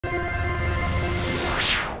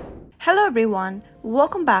Hello everyone,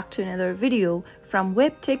 welcome back to another video from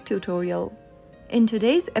Webtech Tutorial. In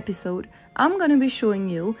today's episode, I'm going to be showing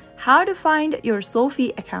you how to find your SoFi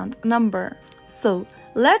account number. So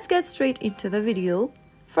let's get straight into the video.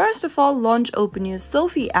 First of all, open your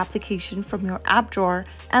SoFi application from your app drawer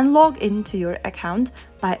and log into your account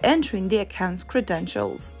by entering the account's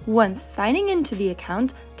credentials. Once signing into the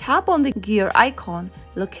account, tap on the gear icon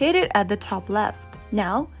located at the top left.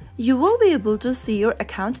 Now, you will be able to see your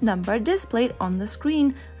account number displayed on the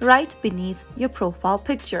screen right beneath your profile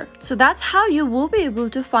picture. So that's how you will be able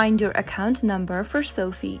to find your account number for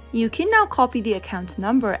SoFi. You can now copy the account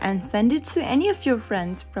number and send it to any of your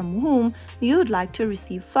friends from whom you would like to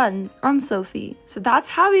receive funds on SoFi. So that's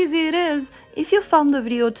how easy it is. If you found the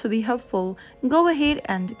video to be helpful, go ahead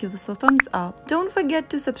and give us a thumbs up. Don't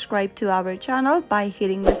forget to subscribe to our channel by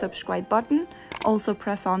hitting the subscribe button. Also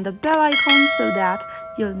press on the bell icon so that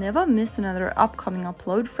you'll never miss another upcoming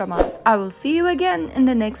upload from us. I will see you again in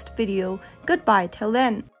the next video. Goodbye till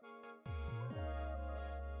then.